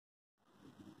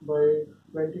by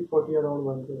 2040 around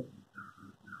 1 crore.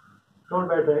 Not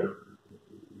bad, right?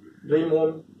 Dream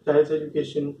home, child's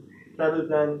education, travel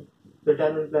plan,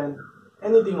 retirement plan,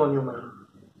 anything on your mind.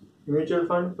 Mutual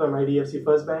fund from IDFC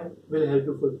First Bank will help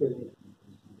you fulfill it.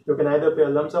 You can either pay a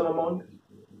lump sum amount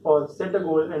or set a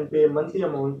goal and pay a monthly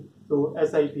amount through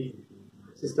SIP,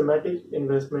 Systematic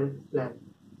Investment Plan.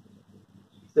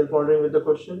 Still pondering with the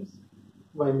questions?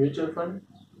 Why mutual fund?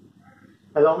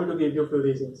 Allow me to give you a few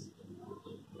reasons.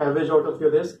 Average out of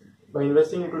your risk by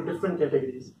investing into different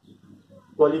categories.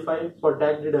 Qualify for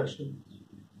tax deduction.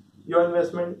 Your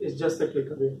investment is just a click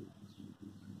away.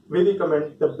 We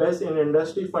recommend the best in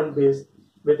industry fund base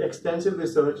with extensive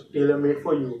research tailor-made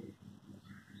for you.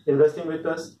 Investing with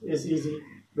us is easy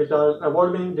with our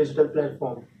award-winning digital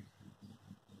platform.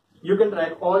 You can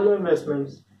track all your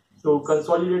investments through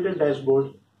consolidated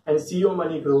dashboard and see your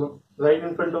money grow right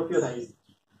in front of your eyes.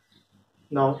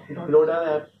 Now, download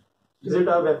our app, visit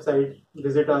our website,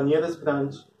 visit our nearest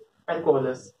branch, and call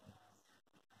us.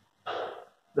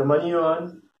 The money you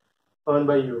earn, earned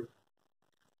by you.